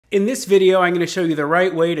In this video, I'm going to show you the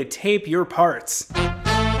right way to tape your parts.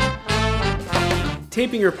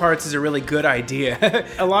 Taping your parts is a really good idea.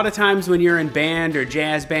 A lot of times when you're in band or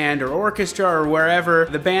jazz band or orchestra or wherever,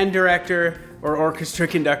 the band director or orchestra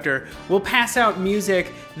conductor will pass out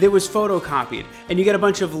music that was photocopied, and you get a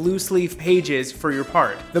bunch of loose leaf pages for your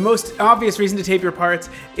part. The most obvious reason to tape your parts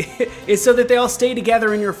is so that they all stay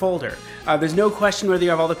together in your folder. There's no question whether you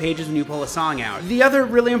have all the pages when you pull a song out. The other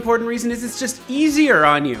really important reason is it's just easier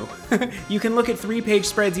on you. You can look at 3-page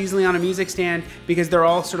spreads easily on a music stand because they're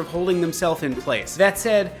all sort of holding themselves in place. That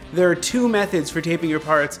said, there are 2 methods for taping your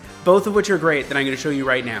parts, both of which are great, that I'm going to show you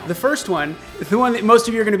right now. The first one, the one that most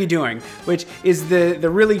of you are going to be doing, which is the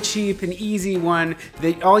really cheap and easy one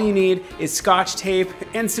that all you need is Scotch tape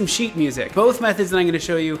and some sheet music. Both methods that I'm going to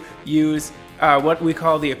show you use what we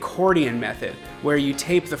call the accordion method, where you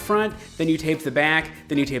tape the front, then you tape the back,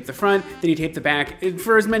 then you tape the front, then you tape the back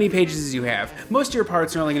for as many pages as you have. Most of your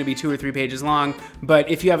parts are only going to be 2 or 3 pages long, but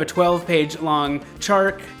if you have a 12-page long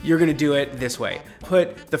chart, you're going to do it this way.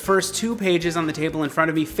 Put the first 2 pages on the table in front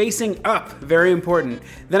of me facing up, very important.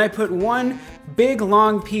 Then I put one big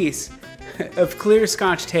long piece of clear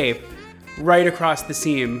Scotch tape right across the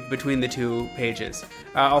seam between the 2 pages.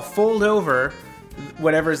 I'll fold over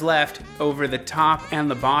whatever's left over the top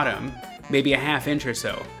and the bottom, maybe a ½ inch or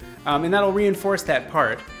so, and that'll reinforce that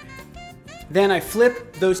part. Then I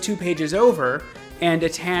flip those 2 pages over and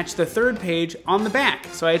attach the 3rd page on the back.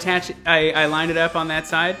 So I line it up on that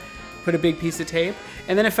side, put a big piece of tape,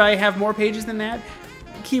 and then if I have more pages than that,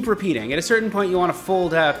 keep repeating. At a certain point you want to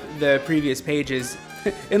fold up the previous pages,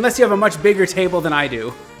 unless you have a much bigger table than I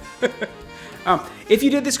do. If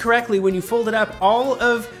you did this correctly, when you fold it up, all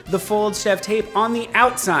of the folds should have tape on the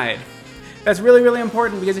outside. That's really, really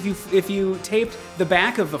important because if you taped the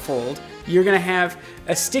back of the fold, you're going to have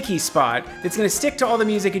a sticky spot that's going to stick to all the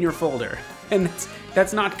music in your folder, and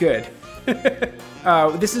that's not good.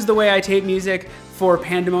 This is the way I tape music for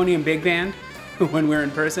Pandemonium Big Band when we're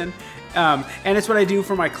in person, and it's what I do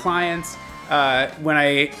for my clients when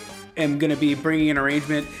I am going to be bringing an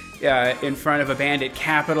arrangement in front of a band at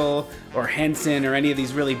Capitol or Henson or any of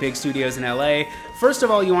these really big studios in LA. First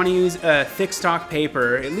of all, you want to use a thick stock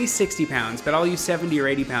paper, at least 60 pounds, but I'll use 70 or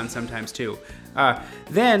 80 pounds sometimes too.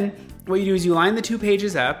 Then what you do is you line the 2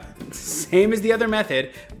 pages up, same as the other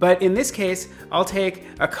method, but in this case, I'll take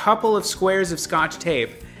a couple of squares of Scotch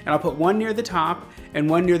tape and I'll put one near the top and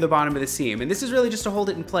one near the bottom of the seam. And this is really just to hold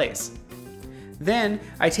it in place. Then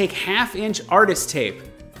I take ½ inch artist tape,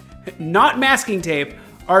 not masking tape,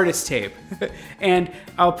 artist tape, and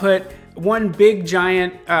I'll put one big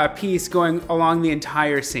giant piece going along the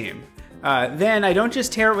entire seam. Then I don't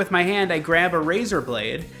just tear it with my hand, I grab a razor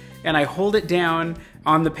blade and I hold it down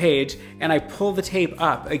on the page and I pull the tape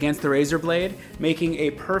up against the razor blade, making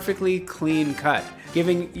a perfectly clean cut,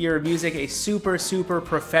 giving your music a super, super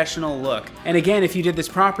professional look. And again, if you did this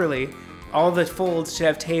properly, all the folds should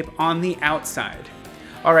have tape on the outside.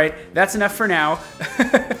 All right, that's enough for now.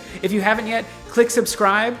 If you haven't yet, click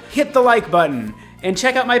subscribe, hit the like button, and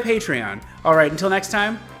check out my Patreon. All right, until next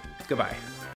time, goodbye.